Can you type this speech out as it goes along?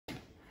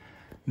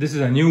This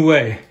is a new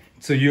way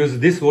to use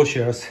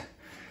dishwashers.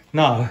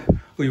 Now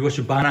we wash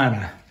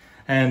banana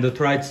and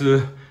try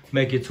to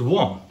make it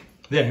warm.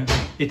 Then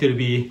it will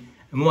be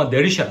more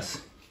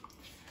delicious.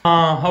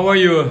 How are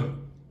you?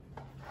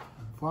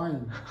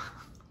 Fine.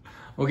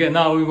 Okay,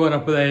 now we're gonna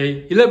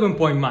play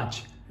 11-point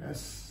match.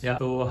 Yes. Yeah.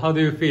 So how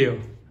do you feel?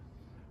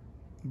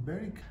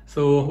 Very good.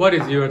 So what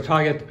is your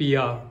target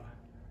PR?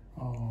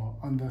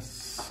 On the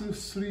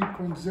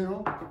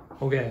 3.0.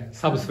 Okay,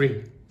 sub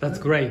 3. That's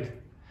great.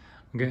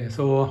 Okay,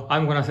 so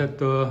I'm gonna set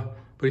a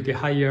pretty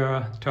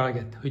higher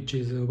target, which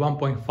is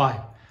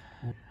 1.5.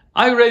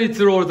 Are you ready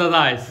to roll the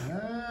dice?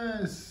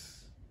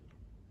 Yes.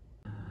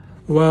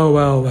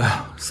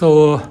 Well.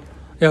 So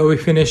yeah, we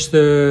finished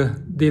the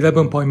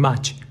 11-point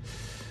match.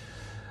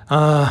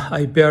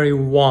 I barely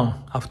won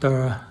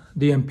after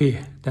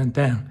DMP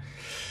 10-10.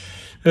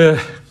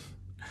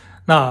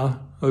 Now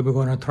we're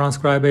gonna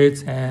transcribe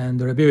it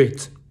and review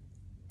it.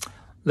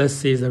 Let's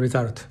see the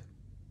result.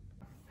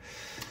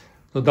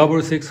 So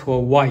double 6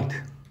 for white.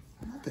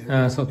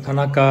 So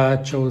Tanaka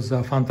chose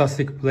a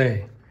fantastic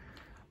play.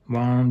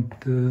 1,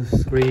 2,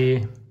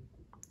 3,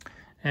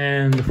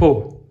 and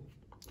 4.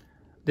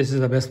 This is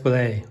the best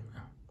play.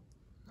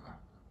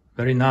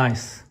 Very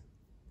nice.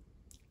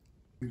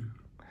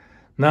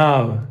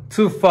 Now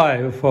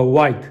 2-5 for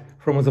white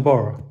from the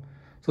board.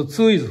 So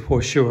 2 is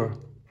for sure.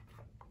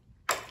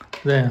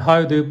 Then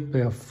how do you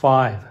play a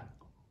 5?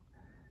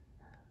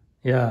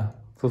 Yeah.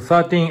 So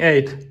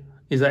 13-8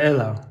 is an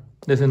error.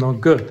 This is not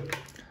good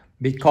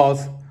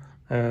because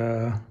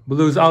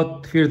blue's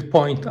outfield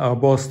point are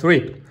both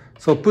stripped.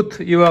 So put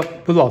your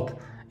plot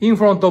in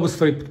front of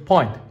stripped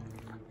point.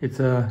 It's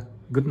a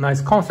good,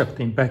 nice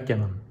concept in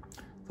backgammon.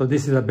 So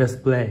this is the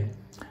best play.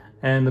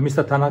 And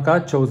Mr.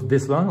 Tanaka chose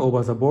this one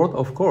over the board,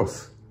 of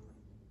course.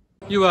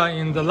 You are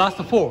in the last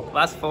 4.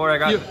 Last 4, I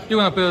got. You're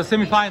gonna play the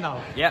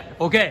semi-final. Yeah.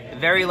 Okay.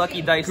 Very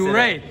lucky dice.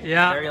 Great. Today.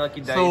 Yeah. Very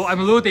lucky dice. So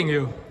I'm looting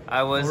you.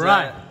 I was.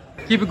 Right.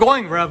 Keep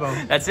going, Rebel.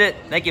 That's it.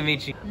 Thank you,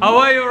 Michy. How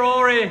are you,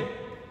 Rory?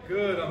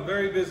 Good. I'm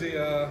very busy.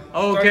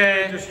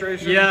 Okay.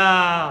 Registration.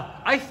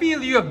 Yeah. I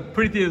feel you are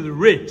pretty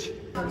rich.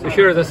 So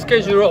here is the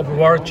schedule of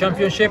World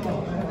Championship.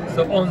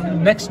 So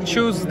on next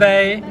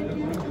Tuesday,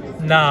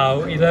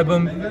 now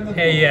 11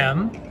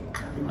 a.m.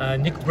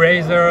 Nick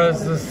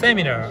Brazer's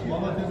seminar,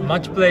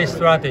 match play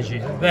strategy.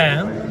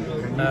 Then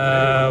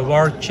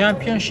World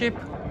Championship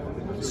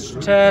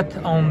start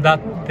on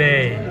that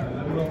day.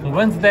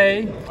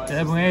 Wednesday,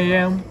 11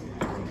 a.m.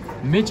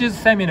 Michy's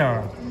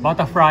seminar,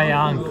 butterfly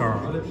anchor.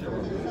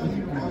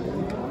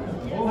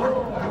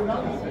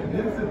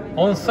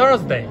 On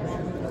Thursday,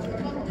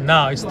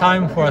 now it's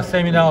time for a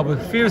seminar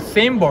with Phil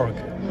Simborg.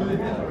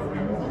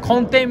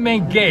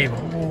 Containment game.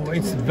 Oh,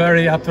 it's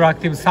very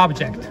attractive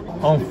subject.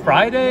 On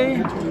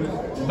Friday,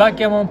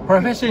 backgammon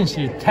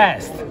proficiency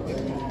test.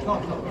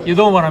 You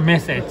don't want to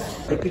miss it.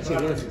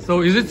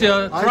 So is it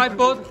your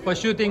tripod for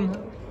shooting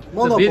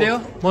the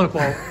video?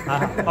 Monopole.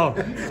 Oh,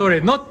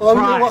 sorry, not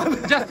tri.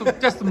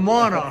 just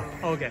mono.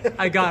 Okay,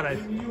 I got it.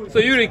 So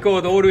you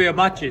record all your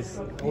matches?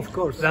 Of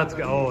course. That's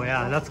good. Oh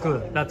yeah, that's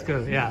good. That's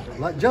good. Yeah.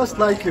 Just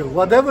like you.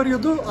 Whatever you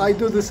do, I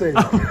do the same.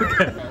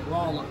 Okay.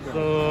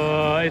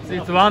 So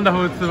it's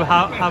wonderful to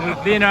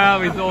have dinner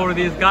with all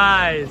these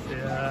guys.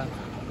 Yeah.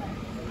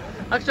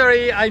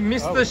 Actually, I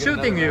missed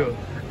shooting you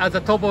at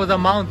the top of the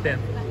mountain.